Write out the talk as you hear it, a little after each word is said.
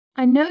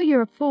I know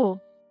you're a fool.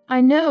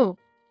 I know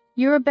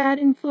you're a bad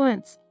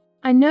influence.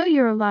 I know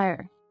you're a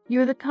liar.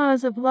 You're the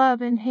cause of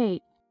love and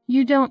hate.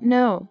 You don't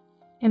know.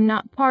 I'm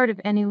not part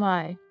of any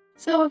lie.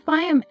 So if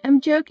I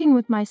am joking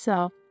with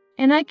myself,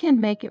 and I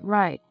can make it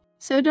right.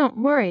 So don't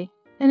worry,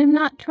 and I'm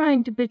not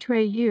trying to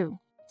betray you.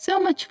 So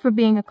much for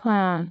being a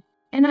clown.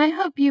 And I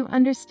hope you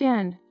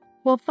understand.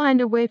 We'll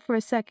find a way for a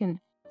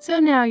second.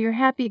 So now you're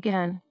happy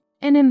again.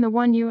 And I'm the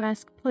one you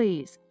ask,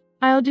 please.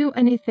 I'll do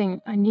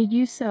anything I need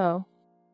you so.